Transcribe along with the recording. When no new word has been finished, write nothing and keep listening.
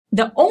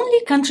The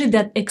only country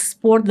that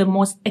exports the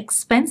most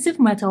expensive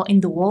metal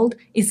in the world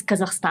is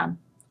Kazakhstan.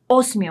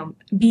 Osmium,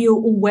 be you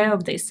aware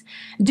of this.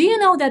 Do you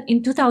know that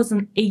in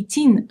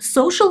 2018,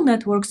 social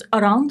networks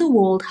around the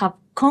world have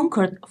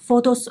conquered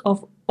photos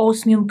of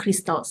osmium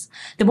crystals,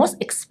 the most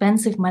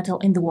expensive metal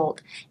in the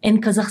world,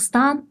 and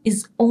Kazakhstan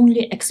is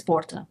only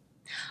exporter.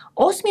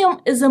 Osmium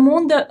is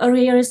among the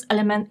rarest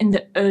element in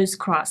the Earth's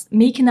crust,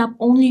 making up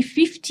only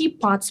 50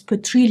 parts per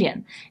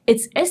trillion.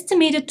 It's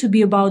estimated to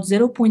be about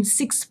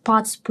 0.6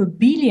 parts per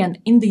billion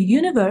in the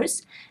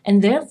universe,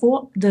 and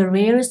therefore the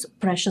rarest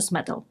precious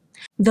metal.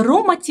 The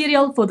raw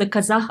material for the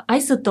Kazakh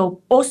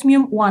isotope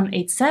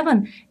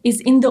Osmium-187 is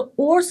in the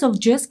ores of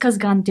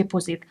KAZAKHSTAN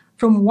deposit,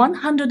 from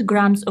 100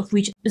 grams of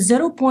which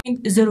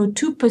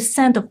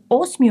 0.02% of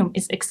osmium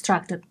is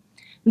extracted.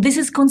 This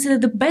is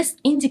considered the best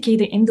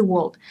indicator in the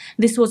world.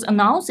 This was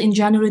announced in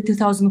January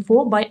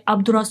 2004 by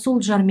Abdurasul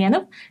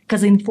Jarmenov,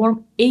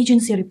 Kazainform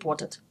agency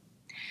reported.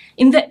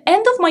 In the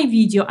end of my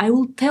video, I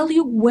will tell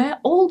you where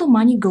all the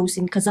money goes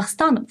in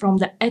Kazakhstan from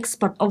the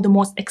export of the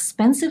most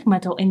expensive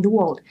metal in the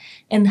world,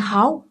 and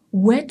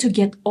where to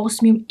get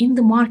osmium in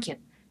the market,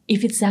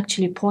 if it's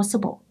actually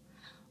possible.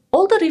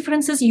 All the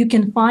references you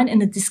can find in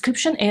the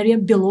description area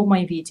below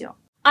my video.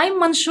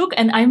 I'm Manshuk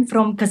and I'm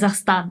from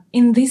Kazakhstan.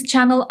 In this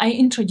channel, I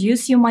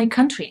introduce you my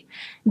country.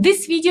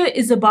 This video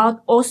is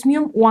about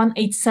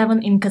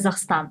Osmium-187 in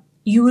Kazakhstan.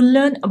 You will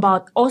learn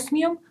about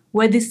osmium,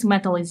 where this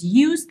metal is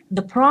used,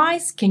 the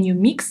price, can you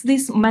mix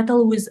this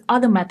metal with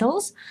other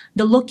metals,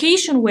 the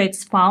location where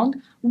it's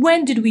found,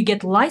 when did we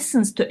get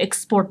license to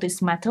export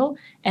this metal,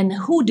 and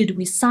who did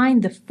we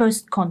sign the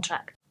first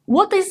contract.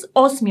 What is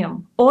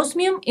osmium?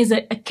 Osmium is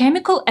a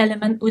chemical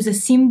element with a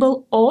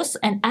symbol Os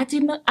and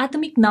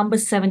atomic number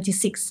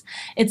 76.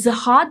 It's a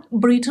hard,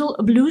 brittle,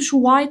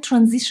 bluish-white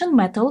transition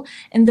metal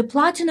in the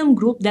platinum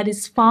group that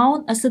is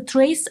found as a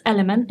trace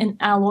element in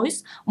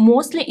alloys,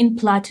 mostly in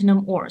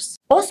platinum ores.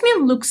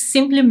 Osmium looks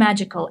simply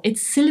magical.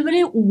 It's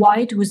silvery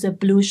white with a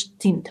bluish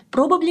tint.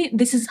 Probably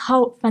this is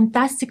how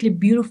fantastically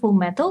beautiful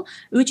metal,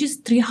 which is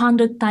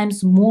 300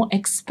 times more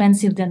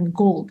expensive than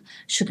gold,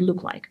 should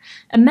look like.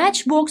 A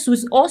matchbox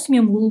with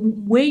osmium will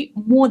weigh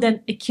more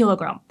than a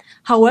kilogram.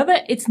 However,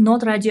 it's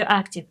not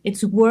radioactive.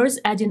 It's worth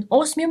adding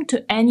osmium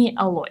to any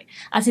alloy,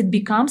 as it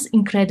becomes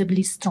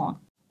incredibly strong.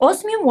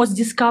 Osmium was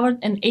discovered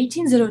in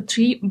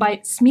 1803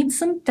 by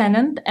Smithson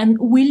Tennant and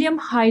William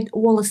Hyde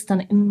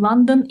Wollaston in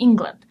London,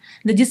 England.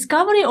 The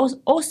discovery of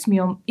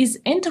osmium is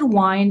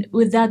intertwined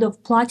with that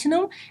of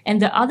platinum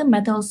and the other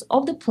metals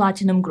of the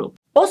platinum group.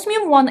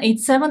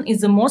 Osmium-187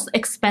 is the most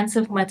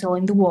expensive metal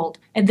in the world.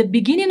 At the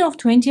beginning of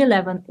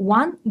 2011,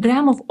 1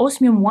 gram of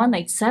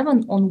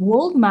Osmium-187 on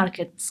world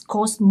markets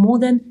cost more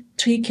than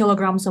 3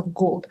 kilograms of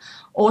gold.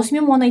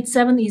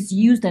 Osmium-187 is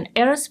used in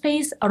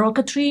aerospace,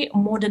 rocketry,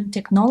 modern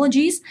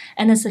technologies,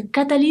 and as a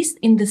catalyst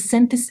in the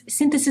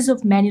synthesis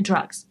of many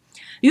drugs.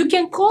 You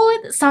can call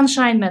it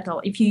sunshine metal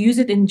if you use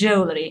it in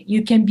jewelry.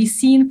 You can be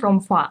seen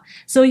from far.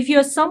 So if you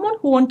are someone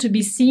who wants to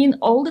be seen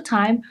all the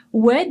time,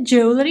 wear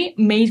jewelry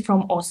made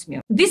from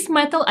osmium. This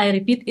metal, I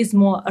repeat, is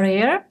more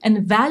rare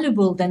and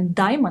valuable than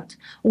diamond.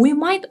 We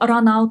might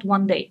run out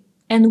one day,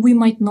 and we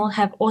might not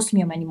have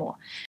osmium anymore.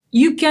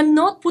 You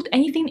cannot put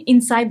anything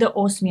inside the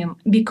osmium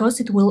because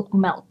it will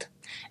melt.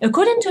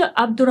 According to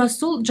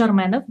Abdurasul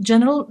Jarmenov,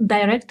 General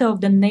Director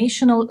of the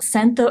National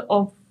Center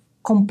of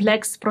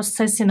Complex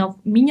Processing of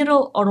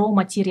Mineral Raw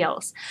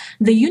Materials,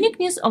 the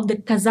uniqueness of the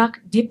Kazakh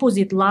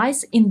deposit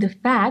lies in the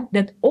fact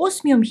that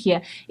osmium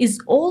here is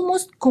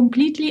almost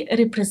completely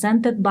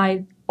represented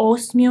by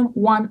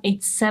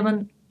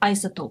Osmium-187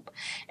 isotope.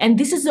 And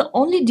this is the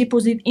only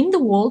deposit in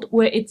the world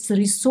where its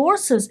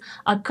resources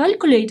are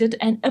calculated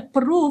and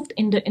approved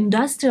in the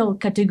industrial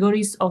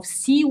categories of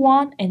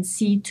C1 and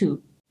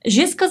C2.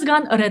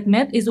 KAZAKHSTAN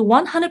Redmed is a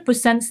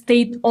 100%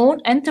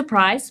 state-owned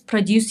enterprise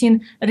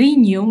producing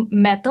rhenium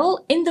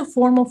metal in the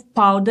form of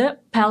powder,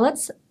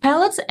 pellets,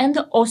 and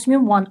the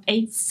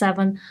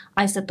Osmium-187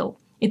 isotope.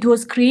 It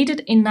was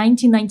created in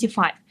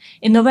 1995.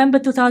 In November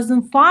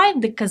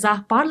 2005, the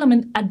Kazakh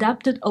parliament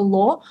adopted a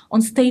law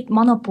on state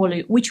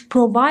monopoly, which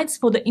provides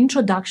for the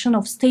introduction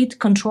of state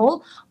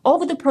control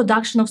over the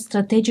production of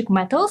strategic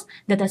metals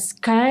that are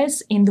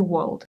scarce in the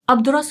world.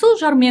 Abdurasul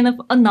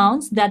Jarmenov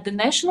announced that the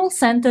National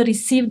Center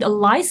received a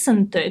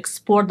license to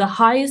export the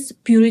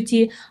highest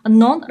purity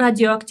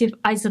non-radioactive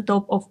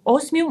isotope of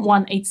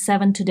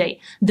Osmium-187 today,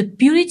 the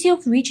purity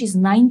of which is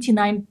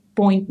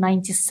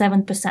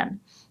 99.97%.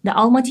 The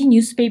Almaty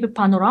newspaper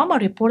Panorama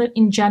reported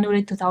in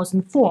January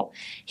 2004.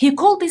 He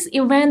called this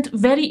event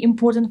very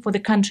important for the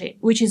country,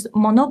 which is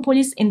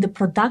monopolies in the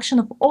production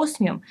of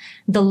osmium.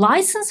 The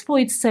license for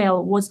its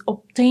sale was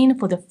obtained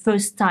for the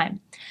first time.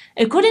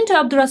 According to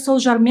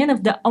Abdurasul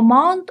Jarmenov, the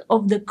amount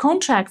of the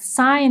contract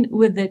signed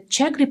with the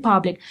Czech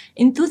Republic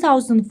in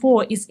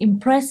 2004 is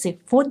impressive,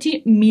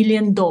 $40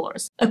 million.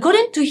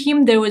 According to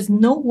him, there was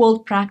no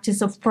world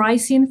practice of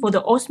pricing for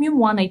the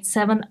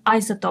Osmium-187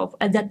 isotope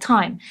at that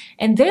time,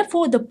 and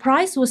therefore the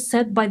price was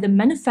set by the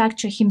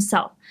manufacturer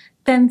himself,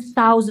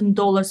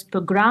 $10,000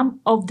 per gram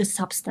of the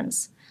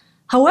substance.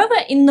 However,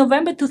 in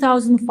November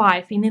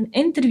 2005, in an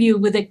interview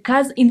with the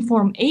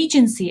Kazinform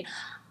agency,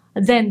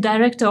 then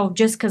director of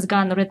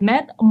JazzKazgan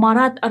RedMed,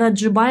 Marat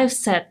Radjibayev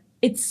said,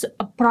 its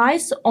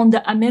price on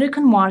the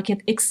American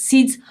market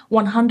exceeds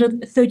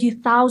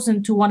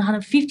 $130,000 to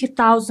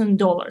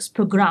 $150,000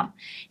 per gram.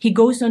 He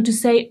goes on to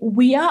say,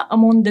 we are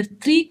among the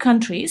 3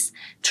 countries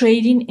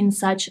trading in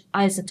such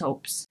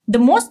isotopes. The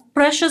most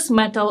precious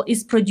metal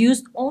is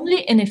produced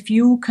only in a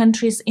few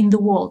countries in the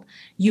world: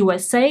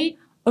 USA,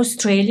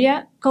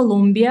 Australia,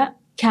 Colombia,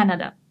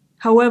 Canada.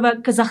 However,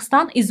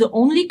 Kazakhstan is the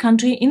only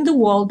country in the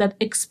world that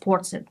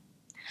exports it.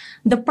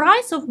 The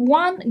price of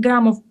 1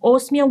 gram of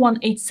Osmium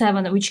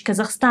 187, which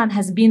Kazakhstan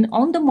has been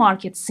on the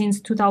market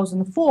since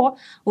 2004,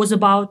 was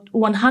about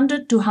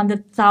 $100,000 to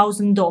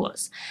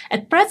 $200,000.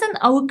 At present,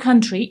 our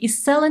country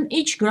is selling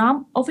each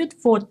gram of it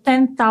for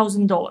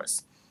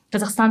 $10,000.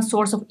 Kazakhstan's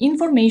source of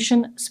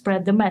information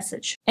spread the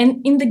message.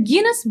 And in the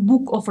Guinness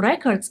Book of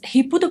Records,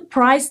 he put a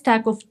price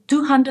tag of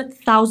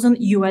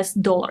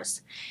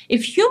 $200,000.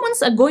 If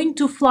humans are going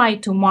to fly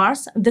to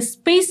Mars, the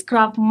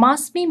spacecraft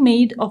must be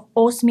made of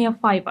osmium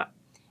fiber.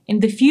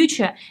 In the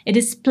future, it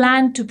is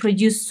planned to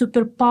produce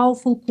super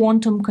powerful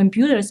quantum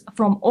computers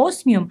from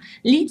osmium,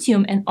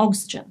 lithium, and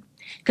oxygen.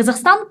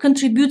 Kazakhstan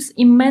contributes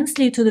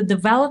immensely to the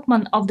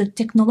development of the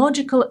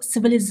technological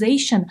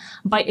civilization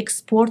by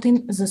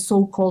exporting the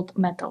so-called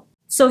metal.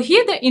 So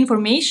here the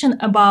information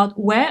about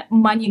where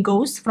money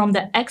goes from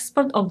the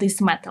export of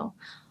this metal.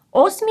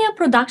 Osmium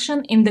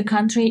production in the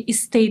country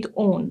is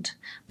state-owned.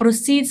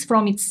 Proceeds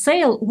from its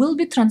sale will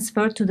be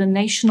transferred to the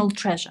national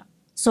treasure.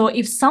 So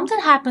if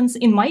something happens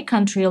in my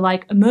country,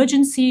 like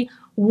emergency,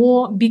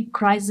 war, big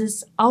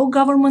crisis, our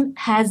government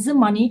has the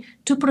money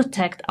to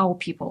protect our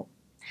people.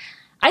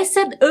 I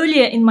said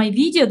earlier in my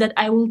video that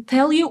I will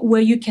tell you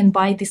where you can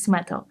buy this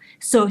metal.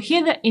 So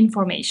here the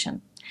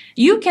information.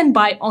 You can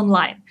buy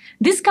online.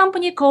 This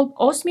company called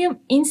Osmium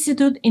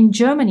Institute in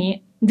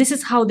Germany, this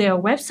is how their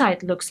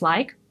website looks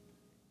like.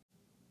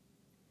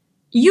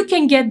 You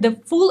can get the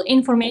full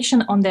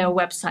information on their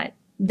website.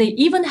 They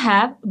even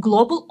have a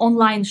global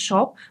online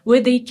shop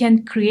where they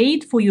can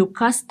create for you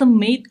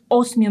custom-made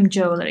osmium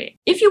jewelry.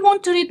 If you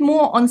want to read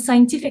more on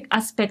scientific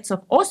aspects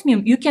of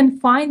osmium, you can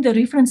find the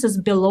references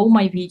below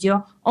my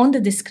video on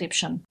the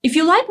description. If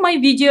you like my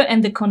video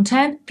and the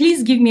content,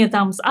 please give me a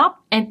thumbs up.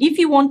 And if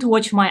you want to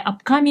watch my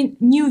upcoming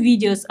new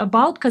videos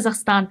about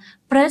Kazakhstan,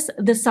 press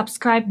the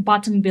subscribe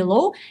button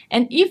below.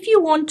 And if you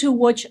want to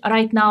watch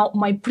right now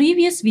my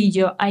previous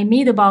video I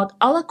made about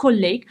Alakol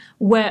Lake,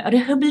 where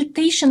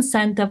rehabilitation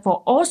center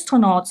for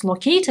astronauts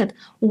located,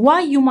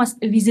 why you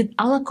must visit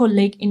Alakol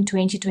Lake in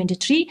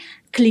 2023,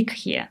 click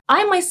here.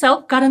 I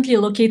myself currently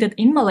located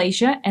in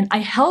Malaysia, and I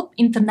help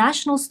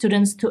international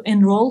students to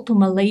enroll to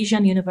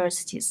Malaysian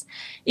universities.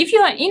 If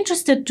you are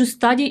interested to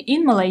study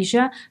in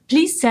Malaysia,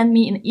 please send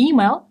me an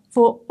email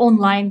for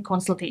online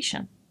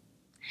consultation.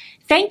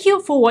 Thank you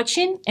for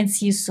watching and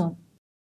see you soon.